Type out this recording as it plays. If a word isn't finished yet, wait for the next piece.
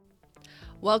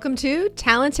Welcome to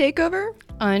Talent Takeover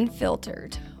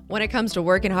Unfiltered. When it comes to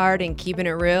working hard and keeping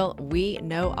it real, we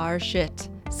know our shit.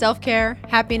 Self-care,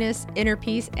 happiness, inner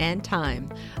peace, and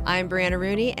time. I'm Brianna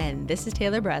Rooney, and this is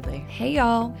Taylor Bradley. Hey,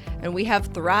 y'all. And we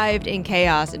have thrived in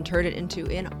chaos and turned it into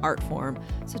an art form.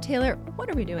 So Taylor, what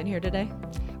are we doing here today?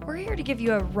 We're here to give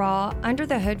you a raw,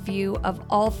 under-the-hood view of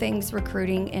all things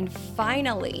recruiting and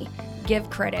finally give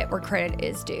credit where credit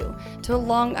is due to a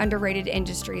long underrated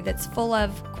industry that's full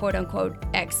of quote-unquote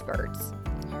experts.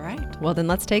 All right. Well, then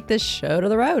let's take this show to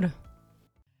the road.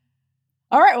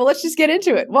 All right. Well, let's just get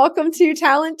into it. Welcome to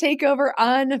Talent Takeover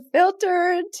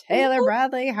Unfiltered. Taylor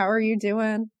Bradley, how are you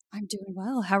doing? I'm doing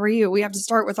well. How are you? We have to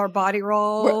start with our body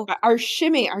roll. Our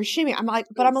shimmy. I'm like,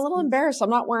 but I'm a little embarrassed. I'm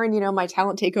not wearing, my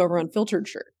Talent Takeover Unfiltered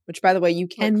shirt, which, by the way, you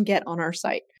can get on our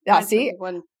site. Yeah, see?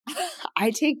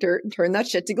 I take dirt and turn that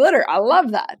shit to glitter. I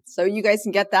love that. So you guys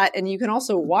can get that. And you can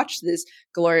also watch this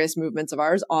glorious movements of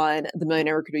ours on the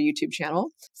Millionaire Recruiter YouTube channel.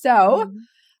 So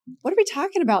what are we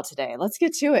talking about today? Let's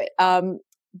get to it.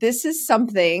 This is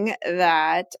something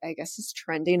that I guess is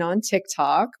trending on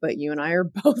TikTok, but you and I are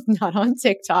both not on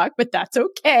TikTok, but that's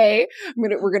okay.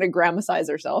 We're gonna grammacize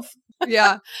ourselves.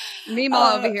 Yeah.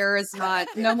 Mima over here is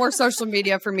no more social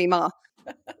media for Mima.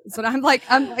 So I'm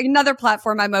another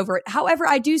platform, I'm over it. However,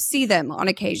 I do see them on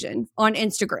occasion on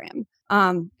Instagram.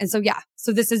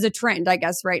 So this is a trend, I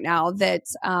guess, right now that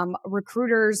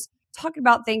recruiters talking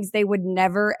about things they would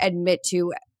never admit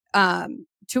to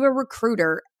a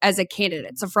recruiter as a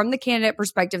candidate. So from the candidate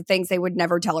perspective, things they would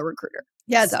never tell a recruiter.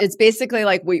 Yes, it's basically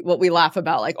like what we laugh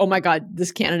about, like, oh my God,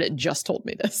 this candidate just told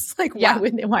me this. Like,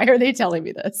 why are they telling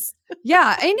me this?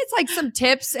 Yeah. And it's like some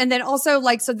tips. And then also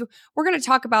we're going to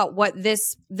talk about what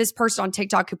this person on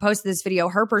TikTok who posted this video,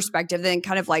 her perspective, then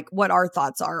kind of like what our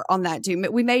thoughts are on that too.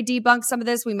 We may debunk some of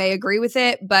this. We may agree with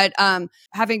it, but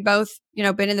having both,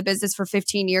 been in the business for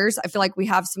 15 years, I feel like we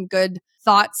have some good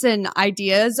thoughts and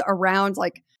ideas around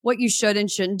like what you should and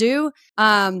shouldn't do.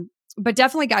 But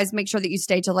definitely, guys, make sure that you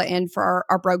stay till the end for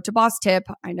our Broke to Boss tip.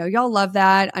 I know y'all love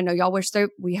that. I know y'all wish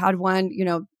that we had one.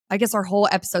 I guess our whole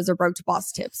episodes are Broke to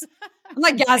Boss tips. I'm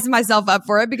like gassing myself up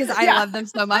for it because I love them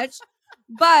so much.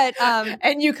 But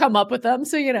and you come up with them,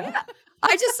 so Yeah.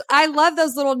 I love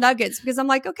those little nuggets because I'm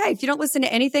like, okay, if you don't listen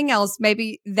to anything else,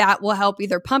 maybe that will help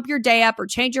either pump your day up or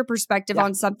change your perspective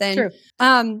on something. True.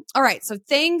 All right. So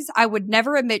things I would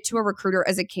never admit to a recruiter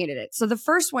as a candidate. So the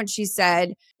first one she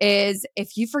said is,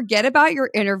 if you forget about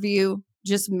your interview,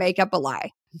 just make up a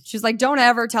lie. She's like, don't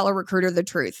ever tell a recruiter the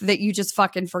truth that you just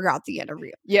fucking forgot the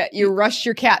interview. Yeah. You rushed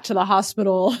your cat to the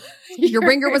hospital. Your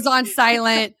ringer was on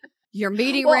silent. Your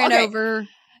meeting ran over.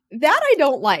 That I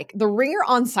don't like. The ringer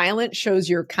on silent shows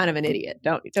you're kind of an idiot,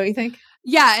 don't you think?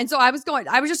 Yeah. And so I was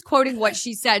just quoting what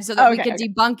she said so that we could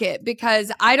debunk it,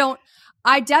 because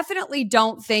I definitely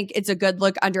don't think it's a good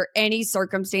look under any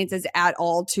circumstances at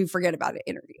all to forget about an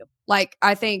interview. Like,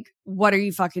 I think, what are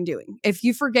you fucking doing? If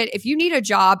you need a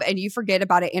job and you forget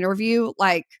about an interview,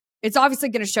 like, it's obviously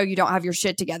going to show you don't have your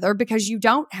shit together because you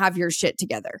don't have your shit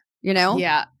together,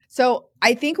 Yeah. So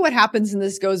I think what happens, and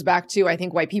this goes back to, I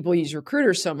think why people use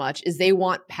recruiters so much, is they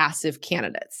want passive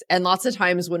candidates. And lots of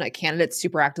times when a candidate's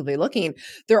super actively looking,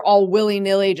 they're all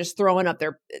willy-nilly just throwing up.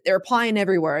 They're applying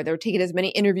everywhere. They're taking as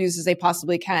many interviews as they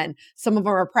possibly can. Some of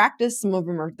them are practice. Some of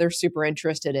them they're super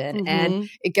interested in. Mm-hmm. And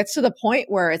it gets to the point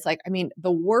where it's like,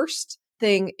 the worst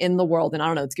thing in the world, and I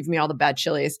don't know, it's giving me all the bad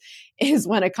chilies, is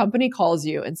when a company calls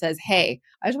you and says, hey,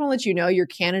 I just want to let you know your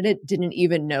candidate didn't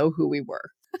even know who we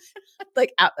were.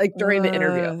 like during the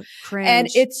interview. Cringe. And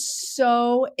it's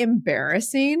so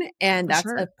embarrassing. And that's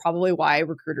probably why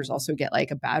recruiters also get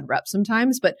like a bad rep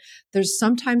sometimes, but there's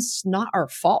sometimes not our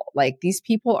fault. Like, these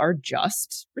people are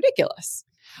just ridiculous,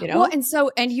 Well,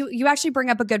 and you actually bring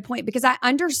up a good point, because I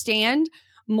understand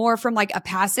more from like a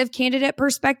passive candidate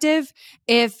perspective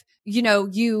if,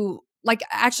 you like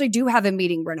actually do have a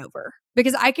meeting run over.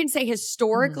 Because I can say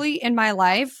historically in my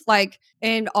life, like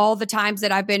in all the times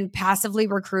that I've been passively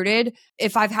recruited,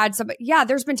 if I've had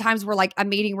there's been times where like a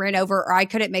meeting ran over or I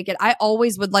couldn't make it. I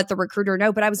always would let the recruiter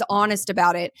know, but I was honest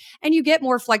about it. And you get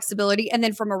more flexibility. And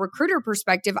then from a recruiter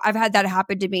perspective, I've had that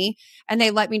happen to me. And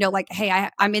they let me know like, hey,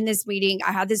 I'm in this meeting.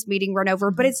 I had this meeting run over,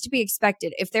 but it's to be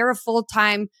expected. If they're a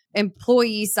full-time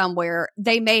employee somewhere,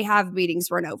 they may have meetings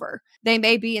run over. They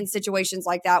may be in situations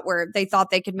like that where they thought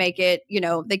they could make it,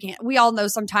 they can't. We all know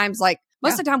sometimes like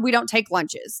Most of the time we don't take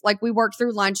lunches. Like we work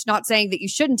through lunch, not saying that you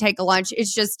shouldn't take a lunch.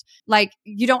 It's just like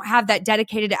you don't have that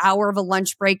dedicated hour of a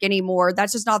lunch break anymore.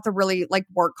 That's just not the really like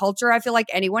work culture I feel like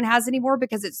anyone has anymore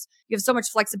because you have so much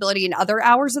flexibility in other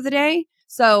hours of the day.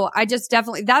 So I just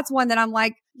definitely, that's one that I'm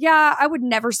like, yeah, I would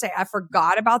never say I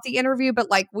forgot about the interview, but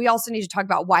like we also need to talk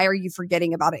about why are you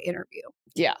forgetting about an interview?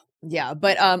 Yeah. Yeah.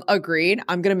 But agreed.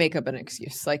 I'm going to make up an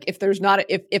excuse. Like if there's not,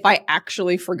 if I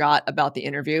actually forgot about the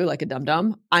interview, like a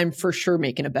dum-dum, I'm for sure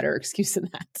making a better excuse than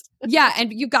that. Yeah.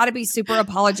 And you've got to be super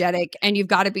apologetic and you've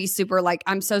got to be super like,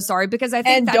 I'm so sorry because I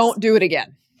think don't do it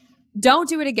again. Don't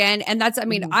do it again. And that's, I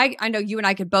mean, I know you and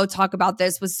I could both talk about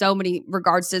this with so many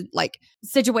regards to like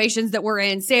situations that we're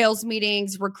in, sales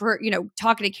meetings,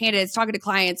 talking to candidates, talking to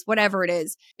clients, whatever it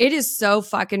is. It is so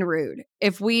fucking rude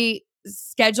if we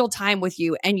schedule time with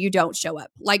you and you don't show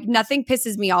up. Like nothing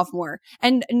pisses me off more.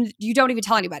 And you don't even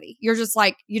tell anybody. You're just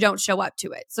like, you don't show up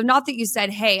to it. So not that you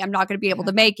said, hey, I'm not going to be able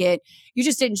to make it. You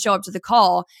just didn't show up to the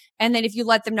call. And then if you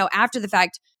let them know after the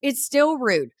fact, it's still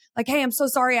rude. Like, hey, I'm so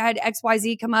sorry I had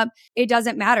XYZ come up. It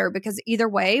doesn't matter because either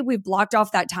way, we've blocked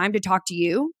off that time to talk to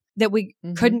you that we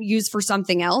couldn't use for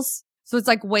something else. So it's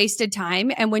like wasted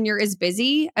time. And when you're as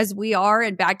busy as we are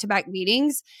in back-to-back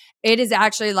meetings, it is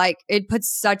actually like, it puts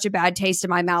such a bad taste in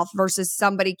my mouth versus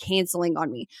somebody canceling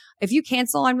on me. If you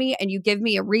cancel on me and you give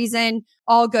me a reason,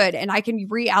 all good. And I can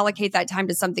reallocate that time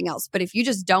to something else. But if you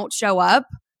just don't show up,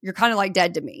 you're kind of like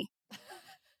dead to me.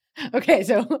 Okay,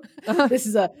 so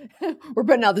we're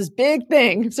putting out this big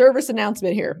service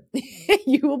announcement here.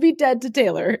 You will be dead to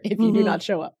Taylor if you do not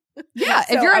show up. Yeah,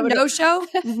 so if you're a no-show,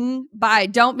 bye.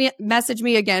 Don't message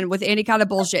me again with any kind of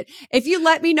bullshit. If you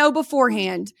let me know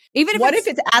beforehand, even if if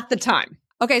it's at the time?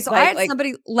 Okay, so I had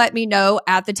somebody let me know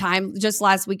at the time just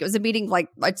last week. It was a meeting, like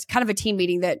it's kind of a team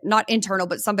meeting that not internal,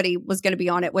 but somebody was going to be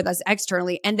on it with us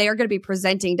externally, and they are going to be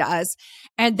presenting to us.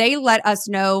 And they let us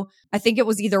know, I think it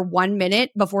was either 1 minute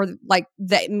before like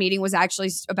the meeting was actually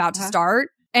about to start.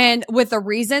 And with the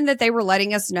reason that they were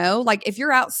letting us know, like if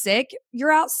you're out sick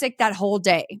that whole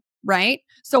day, right?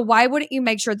 So why wouldn't you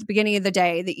make sure at the beginning of the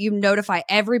day that you notify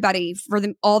everybody for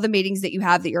all the meetings that you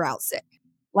have that you're out sick?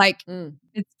 Like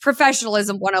it's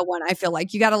professionalism 101. I feel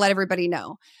like you got to let everybody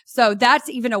know. So that's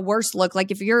even a worse look. Like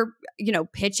if you're,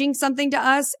 pitching something to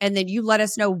us and then you let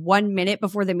us know 1 minute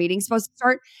before the meeting's supposed to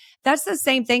start, that's the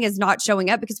same thing as not showing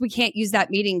up because we can't use that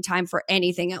meeting time for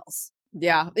anything else.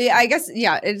 Yeah. I guess,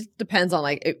 it depends on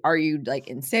like, are you like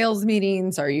in sales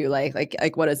meetings? Are you like,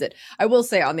 what is it? I will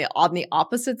say on the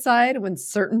opposite side, when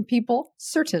certain people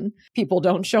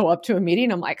don't show up to a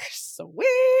meeting, I'm like,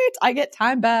 sweet, I get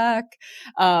time back.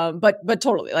 But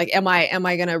totally like, am I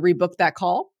going to rebook that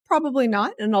call? Probably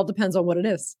not. And it all depends on what it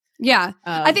is. Yeah.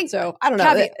 I think so. I don't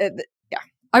know.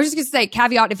 I was just going to say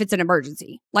caveat if it's an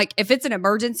emergency. Like if it's an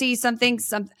emergency,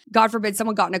 God forbid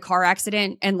someone got in a car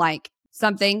accident and like,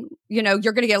 something, you're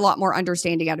going to get a lot more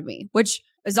understanding out of me, which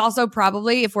is also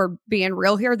probably, if we're being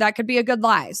real here, that could be a good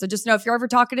lie. So just know if you're ever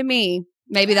talking to me,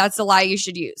 maybe that's the lie you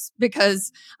should use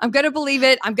because I'm going to believe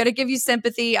it. I'm going to give you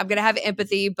sympathy. I'm going to have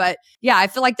empathy. But yeah, I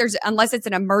feel like unless it's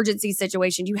an emergency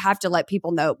situation, you have to let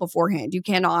people know beforehand. You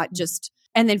cannot just,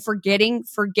 and then forgetting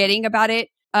about it.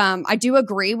 I do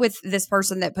agree with this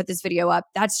person that put this video up.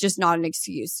 That's just not an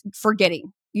excuse.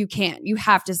 Forgetting. You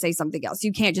have to say something else.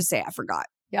 You can't just say, I forgot.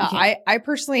 Yeah, I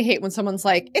personally hate when someone's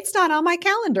like, it's not on my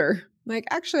calendar. I'm like,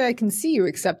 actually, I can see you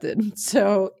accepted.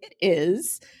 So it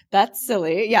is. That's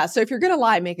silly. Yeah. So if you're going to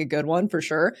lie, make a good one for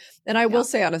sure. And I will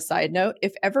say on a side note,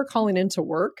 if ever calling into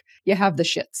work, you have the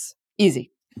shits.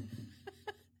 Easy.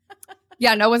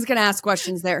 Yeah. No one's going to ask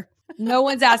questions there. No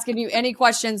one's asking you any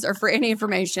questions or for any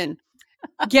information.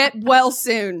 Get well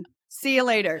soon. See you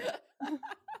later.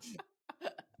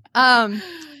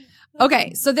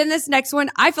 Okay, so then this next one,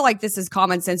 I feel like this is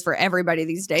common sense for everybody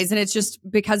these days, and it's just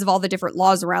because of all the different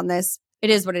laws around this,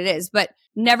 it is what it is. But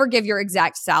never give your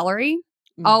exact salary.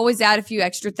 Always add a few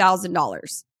extra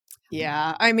 $1,000.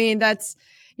 Yeah, I mean that's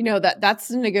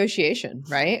that's a negotiation,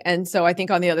 right? And so I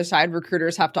think on the other side,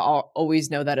 recruiters have to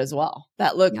always know that as well.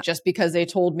 That look, just because they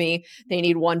told me they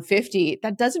need 150,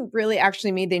 that doesn't really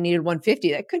actually mean they needed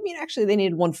 150. That could mean actually they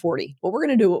needed 140. But we're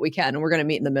going to do what we can, and we're going to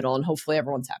meet in the middle, and hopefully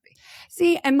everyone's happy.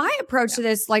 See, and my approach to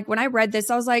this, like when I read this,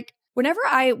 I was like, whenever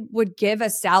I would give a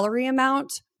salary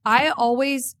amount, I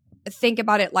always think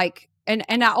about it like,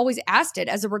 and I always asked it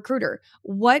as a recruiter,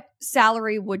 what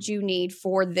salary would you need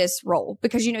for this role?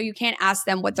 Because, you can't ask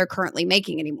them what they're currently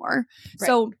making anymore. Right.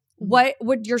 So what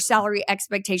would your salary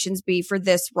expectations be for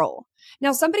this role?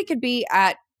 Now, somebody could be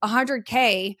at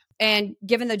 100K and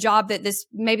given the job that this,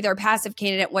 maybe they're a passive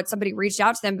candidate, what somebody reached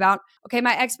out to them about, okay,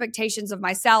 my expectations of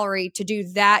my salary to do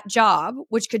that job,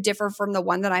 which could differ from the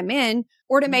one that I'm in,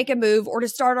 or to make a move or to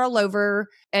start all over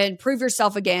and prove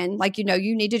yourself again, like, you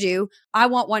need to do, I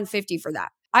want 150 for that.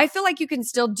 I feel like you can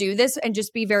still do this and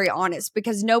just be very honest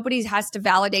because nobody has to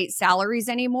validate salaries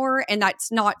anymore. And that's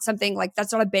not something like,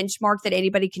 that's not a benchmark that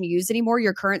anybody can use anymore,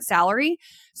 your current salary.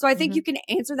 So I think you can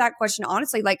answer that question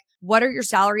honestly, like, what are your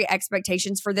salary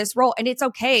expectations for this role? And it's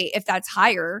okay if that's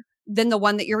higher than the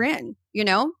one that you're in,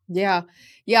 Yeah.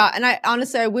 Yeah. And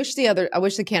I wish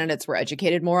the candidates were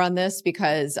educated more on this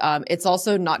because it's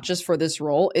also not just for this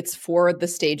role, it's for the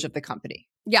stage of the company.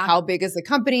 Yeah. How big is the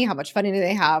company? How much funding do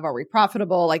they have? Are we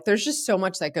profitable? Like there's just so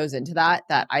much that goes into that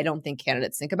I don't think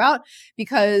candidates think about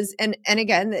because, and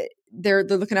again, they're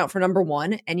looking out for number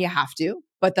one and you have to,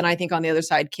 but then I think on the other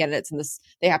side, candidates in this,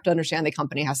 they have to understand the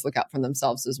company has to look out for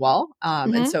themselves as well.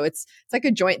 And so it's like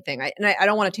a joint thing. I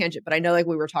don't want to tangent, but I know like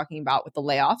we were talking about with the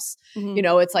layoffs,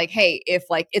 it's like, hey, if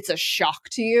like it's a shock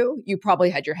to you, you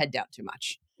probably had your head down too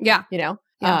much. Yeah.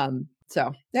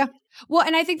 So yeah. Well,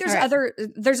 and I think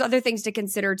there's other things to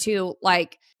consider too.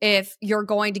 Like if you're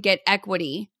going to get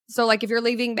equity. So like if you're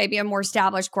leaving maybe a more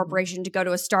established corporation to go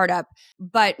to a startup,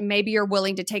 but maybe you're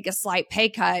willing to take a slight pay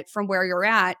cut from where you're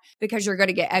at because you're going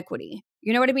to get equity.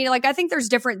 You know what I mean? Like I think there's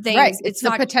different things. Right. It's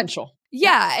the potential.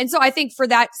 Yeah. And so I think for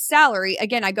that salary,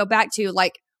 again, I go back to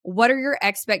like, what are your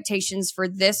expectations for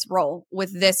this role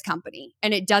with this company?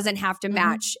 And it doesn't have to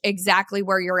match exactly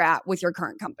where you're at with your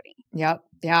current company. Yep.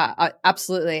 Yeah,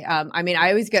 absolutely. I mean, I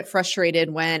always get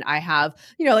frustrated when I have,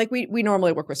 like we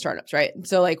normally work with startups, right?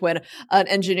 So like when an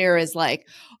engineer is like,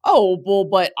 oh, well,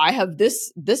 but I have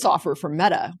this offer from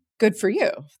Meta. Good for you.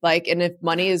 Like, and if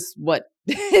money is what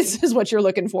is what you're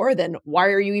looking for, then why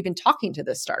are you even talking to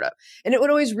this startup? And it would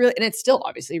always really, and it still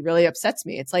obviously really upsets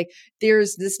me. It's like,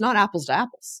 there's this not apples to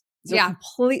apples. They're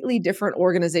completely different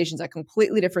organizations at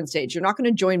completely different stage. You're not going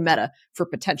to join Meta for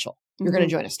potential. You're going to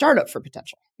join a startup for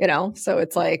potential, So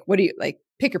it's like, what do you like?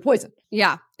 Pick your poison.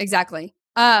 Yeah, exactly.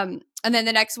 And then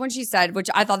the next one she said, which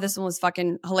I thought this one was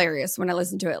fucking hilarious when I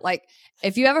listened to it. Like,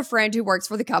 if you have a friend who works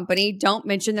for the company, don't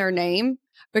mention their name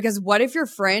because what if your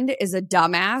friend is a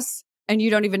dumbass and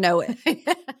you don't even know it?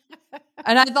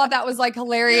 And I thought that was like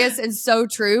hilarious and so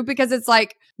true because it's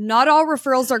like not all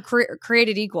referrals are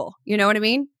created equal. You know what I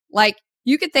mean? Like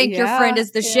you could think your friend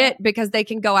is the shit because they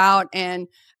can go out and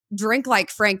drink like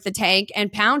Frank the Tank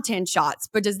and pound 10 shots.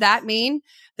 But does that mean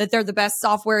that they're the best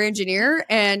software engineer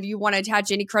and you want to attach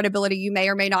any credibility you may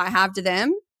or may not have to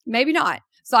them? Maybe not.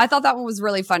 So I thought that one was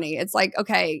really funny. It's like,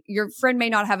 okay, your friend may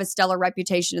not have a stellar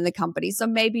reputation in the company, so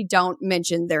maybe don't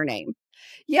mention their name.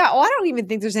 Yeah. Well, I don't even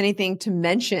think there's anything to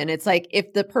mention. It's like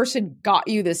if the person got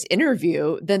you this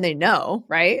interview, then they know,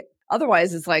 right?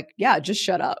 Otherwise, it's like, yeah, just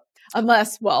shut up.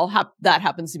 Unless, well, that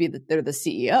happens to be that they're the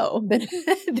CEO,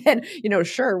 then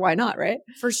sure, why not, right?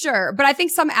 For sure. But I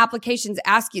think some applications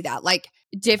ask you that, like,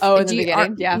 in the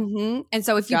beginning, yeah. And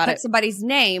so if you put somebody's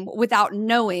name without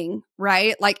knowing,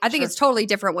 right? Like, I think it's totally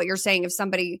different what you're saying. If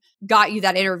somebody got you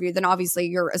that interview, then obviously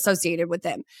you're associated with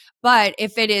them. But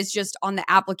if it is just on the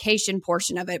application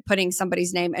portion of it, putting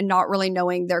somebody's name and not really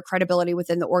knowing their credibility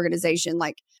within the organization,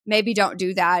 like maybe don't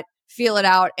do that. Feel it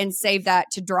out and save that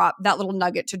to drop that little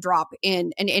nugget to drop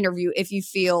in an interview if you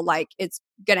feel like it's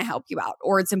going to help you out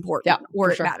or it's important or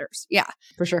it matters. Yeah,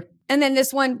 for sure. And then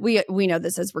this one, we know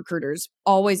this as recruiters,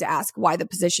 always ask why the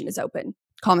position is open.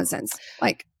 Common sense.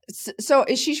 Like, so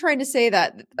is she trying to say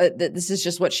that that this is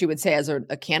just what she would say as a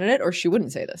candidate, or she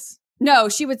wouldn't say this? No,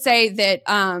 she would say that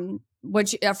when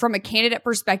she, from a candidate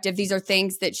perspective, these are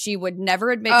things that she would never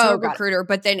admit to a recruiter,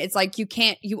 but then it's like,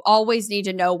 you always need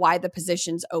to know why the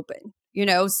position's open,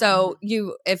 So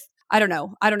I don't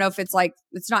know if it's like,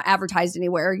 it's not advertised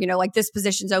anywhere, like this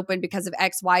position's open because of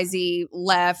XYZ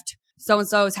left,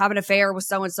 so-and-so is having an affair with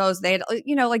so-and-so. So they had, like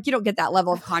you don't get that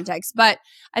level of context, but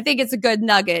I think it's a good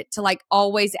nugget to like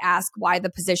always ask why the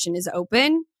position is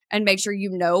open and make sure you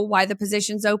know why the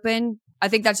position's open. I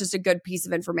think that's just a good piece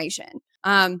of information.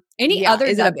 Other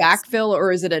is it a backfill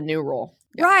or is it a new role?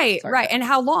 Yeah, right. And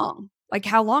how long? Like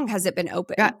how long has it been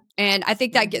open? Yeah. And I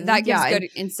think that gives good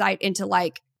insight into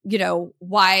like,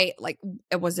 why, like,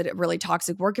 was it a really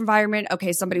toxic work environment?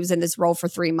 Okay, somebody was in this role for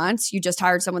 3 months. You just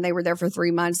hired someone, they were there for 3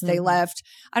 months, they left.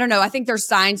 I don't know. I think there's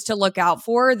signs to look out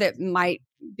for that might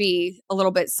be a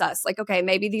little bit sus. Like, okay,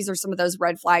 maybe these are some of those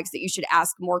red flags that you should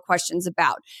ask more questions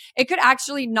about. It could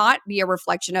actually not be a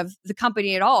reflection of the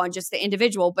company at all and just the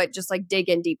individual, but just like dig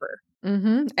in deeper.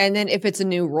 And then if it's a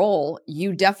new role,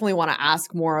 you definitely want to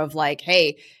ask more of like,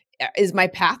 hey, is my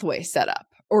pathway set up?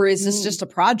 Or is this just a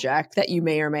project that you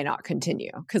may or may not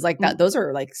continue? Because like that, those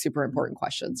are like super important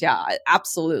questions. Yeah,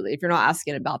 absolutely. If you're not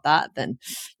asking about that, then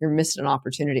you're missing an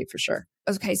opportunity for sure.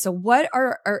 Okay. So what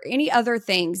are any other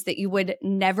things that you would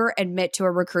never admit to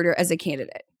a recruiter as a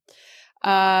candidate?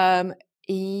 I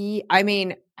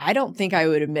mean, I don't think I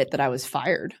would admit that I was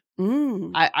fired.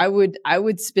 I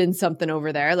would spin something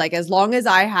over there. Like as long as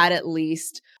I had at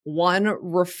least one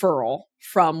referral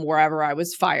from wherever I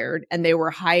was fired and they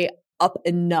were high up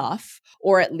enough,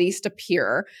 or at least a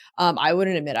peer, I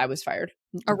wouldn't admit I was fired.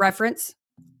 A reference?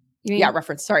 You mean? Yeah,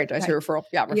 reference. Sorry, did I say referral?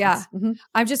 Yeah, reference. Yeah.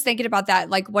 I'm just thinking about that,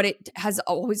 like what it has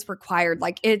always required.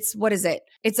 Like what is it?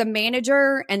 It's a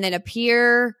manager and then a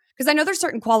peer. Because I know there's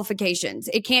certain qualifications.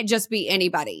 It can't just be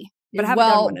anybody. But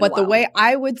the way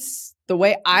I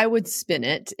would spin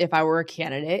it if I were a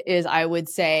candidate is I would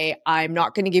say I'm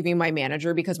not going to give you my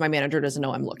manager because my manager doesn't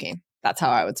know I'm looking. That's how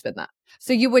I would spin that.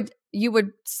 So you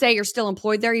would say you're still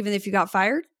employed there even if you got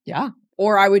fired? Yeah.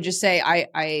 Or I would just say I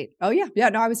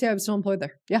would say I'm still employed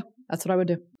there. Yeah, that's what I would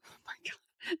do. Oh my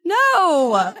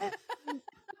God.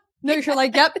 No, you're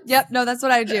like, yep. No, that's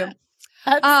what I do.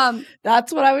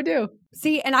 That's what I would do.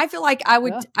 See, and I feel like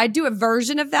I'd do a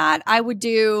version of that. I would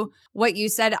do what you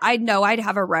said. I'd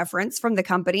have a reference from the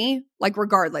company, like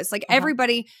regardless, like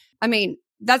everybody. I mean,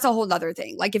 that's a whole nother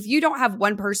thing. Like if you don't have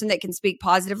one person that can speak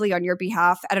positively on your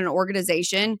behalf at an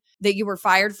organization that you were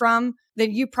fired from,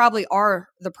 then you probably are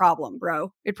the problem,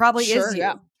 bro. It probably is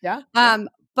you. Yeah.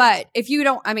 But if you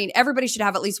don't, I mean, everybody should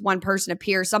have at least one person, a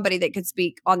peer, somebody that could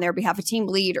speak on their behalf, a team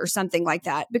lead or something like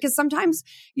that. Because sometimes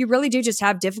you really do just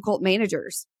have difficult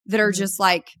managers that are just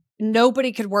like,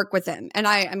 nobody could work with them. And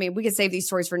I mean, we could save these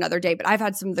stories for another day, but I've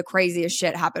had some of the craziest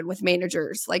shit happen with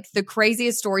managers, like the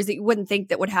craziest stories that you wouldn't think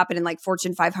that would happen in like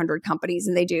Fortune 500 companies,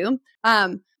 and they do.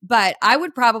 But I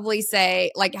would probably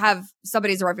say, like, have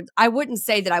somebody as a reference. I wouldn't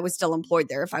say that I was still employed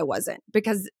there if I wasn't,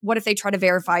 because what if they try to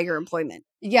verify your employment?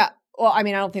 Yeah. Well, I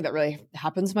mean, I don't think that really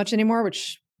happens much anymore,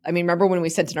 which, I mean, remember when we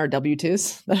sent in our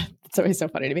W-2s? That's always so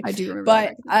funny to me. I do remember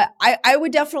but that. I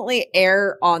would definitely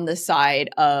err on the side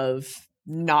of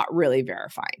not really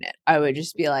verifying it. I would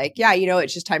just be like, yeah,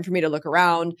 it's just time for me to look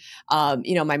around.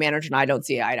 My manager and I don't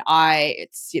see eye to eye.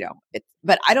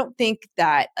 But I don't think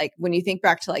that, like, when you think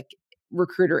back to like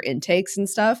recruiter intakes and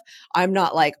stuff, I'm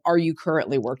not like, are you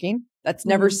currently working? That's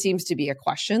never seems to be a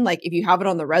question. Like if you have it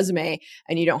on the resume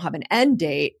and you don't have an end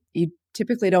date, you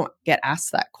typically don't get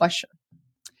asked that question.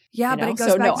 Yeah, but it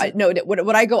goes back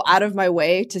would I go out of my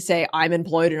way to say I'm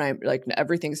employed and I'm like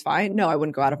everything's fine? No, I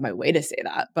wouldn't go out of my way to say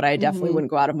that, but I definitely wouldn't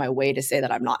go out of my way to say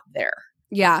that I'm not there.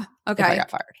 Yeah. Okay. If I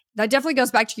got fired. That definitely goes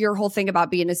back to your whole thing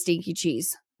about being a stinky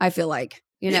cheese. I feel like,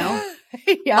 yeah.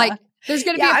 Like there's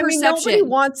going to be a perception.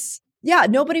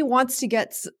 Nobody wants to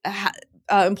get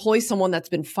employ someone that's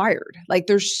been fired. Like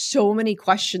there's so many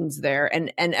questions there,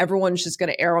 and everyone's just going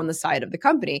to err on the side of the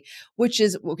company, which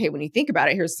is okay. When you think about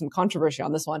it, here's some controversy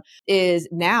on this one. Is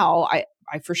now I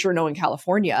for sure know in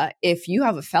California, if you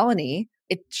have a felony,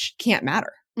 it can't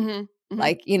matter.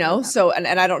 Like, so, and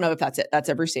I don't know if that's it. That's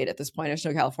every state at this point. I just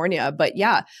know California, but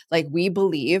yeah, like we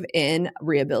believe in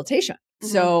rehabilitation.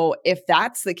 So if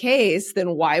that's the case,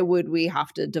 then why would we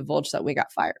have to divulge that we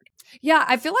got fired? Yeah,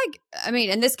 I feel like, I mean,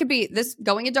 and this could be this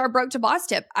going into our broke to boss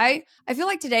tip. I feel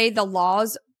like today the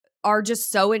laws are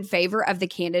just so in favor of the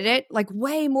candidate, like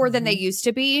way more than they used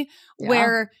to be,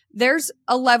 where there's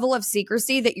a level of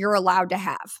secrecy that you're allowed to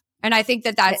have. And I think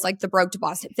that that's like the broke to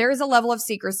boss tip. There is a level of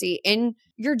secrecy in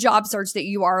your job search that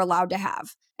you are allowed to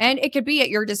have. And it could be at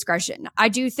your discretion. I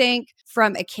do think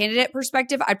from a candidate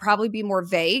perspective, I'd probably be more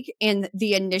vague in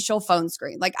the initial phone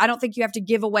screen. Like, I don't think you have to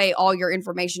give away all your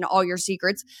information, all your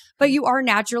secrets, but you are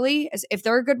naturally, if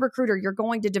they're a good recruiter, you're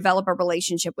going to develop a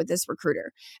relationship with this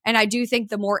recruiter. And I do think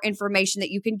the more information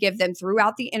that you can give them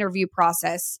throughout the interview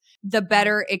process, the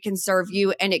better it can serve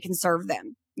you and it can serve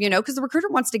them. Because the recruiter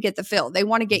wants to get the fill. They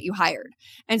want to get you hired.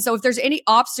 And so if there's any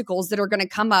obstacles that are going to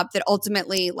come up that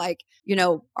ultimately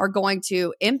are going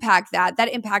to impact that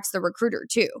impacts the recruiter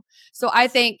too. So I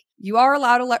think you are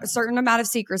allowed a certain amount of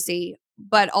secrecy,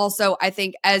 but also I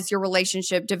think as your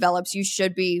relationship develops, you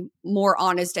should be more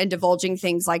honest and divulging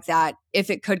things like that if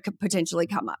it could potentially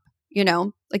come up.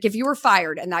 Like if you were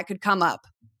fired and that could come up,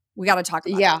 we got to talk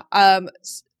about it.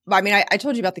 I mean, I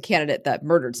told you about the candidate that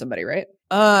murdered somebody, right?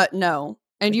 No.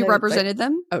 And you represented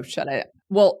them? Oh, shut it.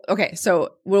 Well, okay.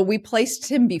 So, we placed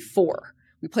him before.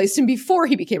 We placed him before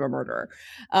he became a murderer.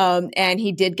 And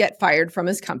he did get fired from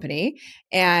his company,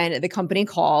 and the company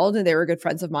called, and they were good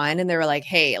friends of mine. And they were like,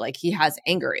 hey, like he has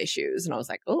anger issues. And I was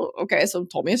like, oh, okay. So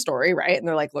told me a story. Right. And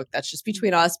they're like, look, that's just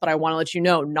between us, but I want to let you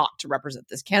know not to represent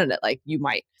this candidate. Like you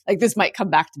might, like this might come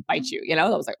back to bite you, you know?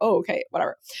 I was like, oh, okay,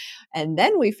 whatever. And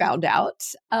then we found out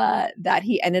that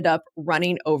he ended up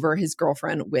running over his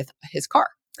girlfriend with his car.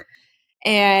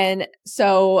 And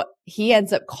so he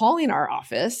ends up calling our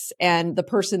office, and the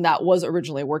person that was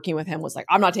originally working with him was like,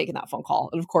 I'm not taking that phone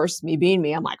call. And of course, me being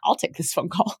me, I'm like, I'll take this phone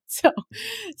call. So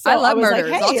I love was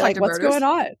murders. like, hey, like, what's going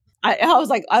on? I was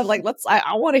like, I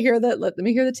want to hear that. Let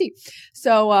me hear the tea.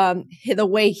 So the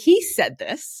way he said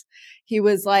this, he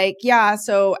was like, yeah,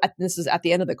 so this is at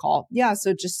the end of the call. Yeah.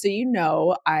 So just so you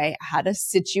know, I had a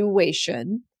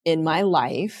situation in my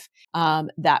life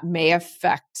that may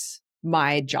affect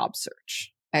my job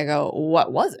search. I go,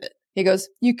 what was it? He goes,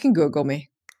 you can Google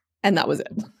me. And that was it.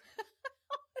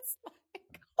 It's like,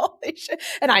 holy shit.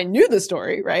 And I knew the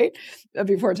story, right?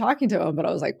 Before talking to him, but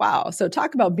I was like, wow. So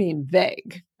talk about being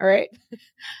vague. All right.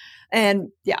 And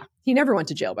yeah, he never went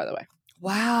to jail, by the way.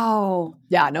 Wow.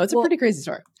 Yeah, no, it's a pretty crazy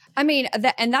story. I mean,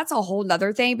 and that's a whole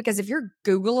nother thing, because if you're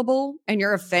Googleable and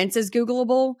your offense is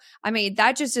Googleable, I mean,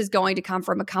 that just is going to come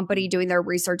from a company doing their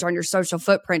research on your social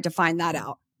footprint to find that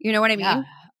out. You know what I mean? Yeah.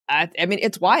 I mean,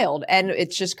 it's wild, and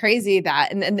it's just crazy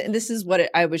that, and this is what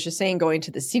I was just saying, going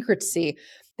to the secrecy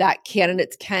that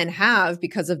candidates can have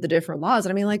because of the different laws.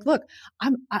 And I mean, like, look,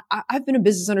 I've been in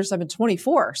business owner since I've been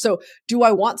 24. So do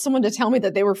I want someone to tell me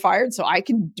that they were fired so I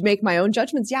can make my own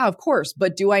judgments? Yeah, of course.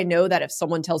 But do I know that if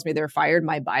someone tells me they're fired,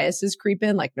 my biases creep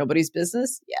in like nobody's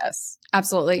business? Yes.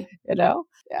 Absolutely. You know?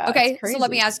 Yeah. Okay. So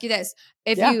let me ask you this.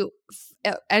 If you,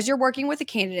 as you're working with a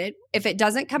candidate, if it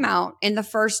doesn't come out in the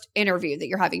first interview that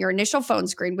you're having, your initial phone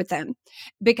screen with them,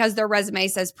 because their resume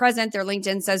says present, their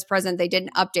LinkedIn says present, they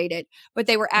didn't update it, but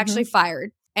they were actually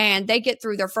fired, and they get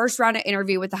through their first round of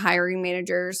interview with the hiring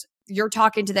managers, you're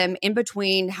talking to them in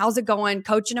between, how's it going,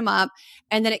 coaching them up,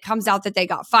 and then it comes out that they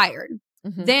got fired.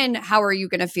 Then how are you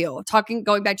going to feel?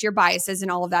 Going back to your biases and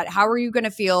all of that, how are you going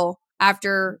to feel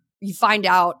after you find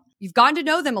out you've gotten to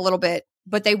know them a little bit,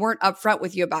 but they weren't upfront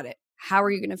with you about it? How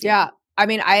are you going to feel? Yeah. I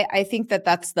mean, I think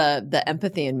that's the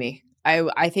empathy in me.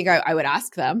 I think I would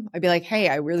ask them. I'd be like, hey,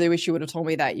 I really wish you would have told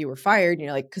me that you were fired. You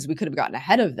know, like, because we could have gotten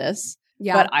ahead of this.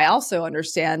 Yeah. But I also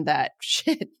understand that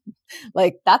shit,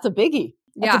 like that's a biggie.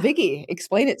 That's a biggie.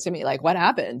 Explain it to me. Like what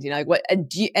happened? You know, like what,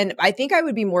 and I think I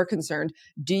would be more concerned.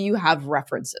 Do you have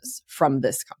references from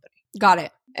this company? Got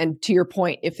it. And to your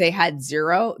point, if they had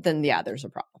zero, then yeah, there's a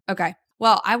problem. Okay.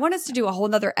 Well, I want us to do a whole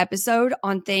nother episode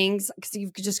on things, because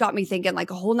you've just got me thinking, like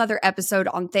a whole nother episode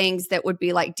on things that would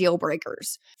be like deal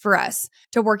breakers for us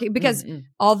to work. Because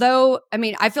although, I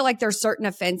mean, I feel like there's certain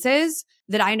offenses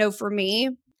that I know for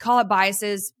me, call it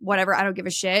biases, whatever, I don't give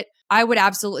a shit. I would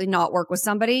absolutely not work with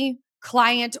somebody,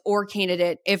 client or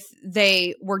candidate, if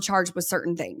they were charged with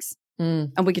certain things.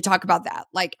 And we could talk about that.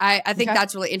 Like, I think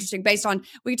that's really interesting based on,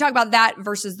 we can talk about that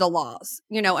versus the laws,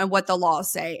 you know, and what the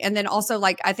laws say. And then also,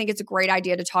 like, I think it's a great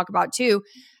idea to talk about too,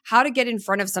 how to get in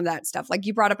front of some of that stuff. Like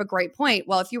you brought up a great point.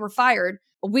 Well, if you were fired,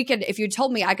 if you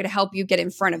told me, I could help you get in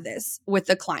front of this with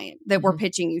the client that we're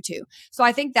pitching you to. So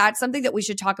I think that's something that we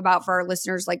should talk about for our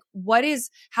listeners. Like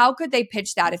how could they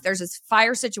pitch that if there's this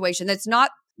fire situation that's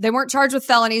not, they weren't charged with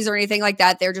felonies or anything like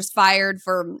that. They're just fired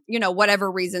for, you know, whatever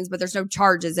reasons, but there's no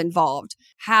charges involved.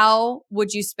 How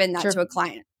would you spin that to a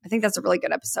client? I think that's a really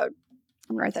good episode.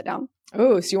 I'm gonna write that down.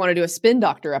 Oh, so you want to do a spin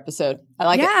doctor episode? I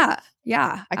like it.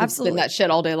 Yeah. I can spin that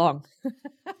shit all day long.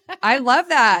 I love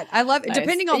that. I love it,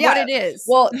 depending on what it is.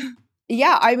 Well,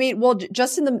 yeah, I mean,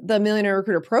 just in the Millionaire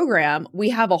Recruiter program, we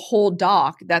have a whole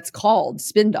doc that's called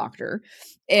Spin Doctor.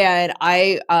 And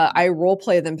I role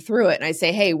play them through it. And I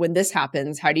say, hey, when this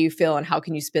happens, how do you feel? And how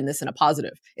can you spin this in a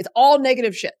positive? It's all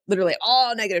negative shit, literally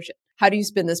all negative shit. How do you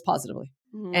spin this positively?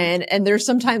 And there's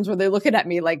some times where they're looking at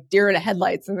me like deer in the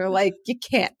headlights, and they're like, you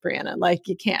can't, Brianna, like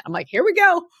you can't. I'm like, here we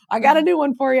go. I got a new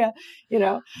one for you, you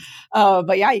know?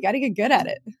 But yeah, you got to get good at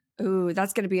it. Ooh,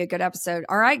 that's going to be a good episode.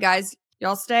 All right, guys,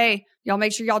 y'all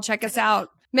make sure y'all check us out.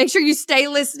 Make sure you stay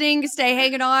listening, stay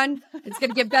hanging on. It's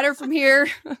going to get better from here.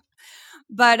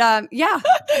 But yeah,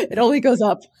 it only goes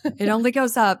up. It only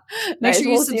goes up. Make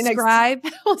sure you subscribe.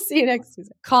 We'll see you next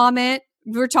Tuesday. Comment.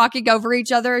 We're talking over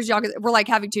each other as y'all. We're like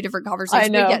having two different conversations. I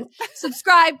know. Yes.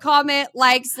 Subscribe, comment,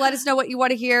 likes. Let us know what you want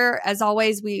to hear. As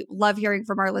always, we love hearing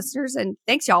from our listeners. And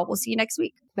thanks, y'all. We'll see you next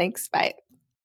week. Thanks. Bye.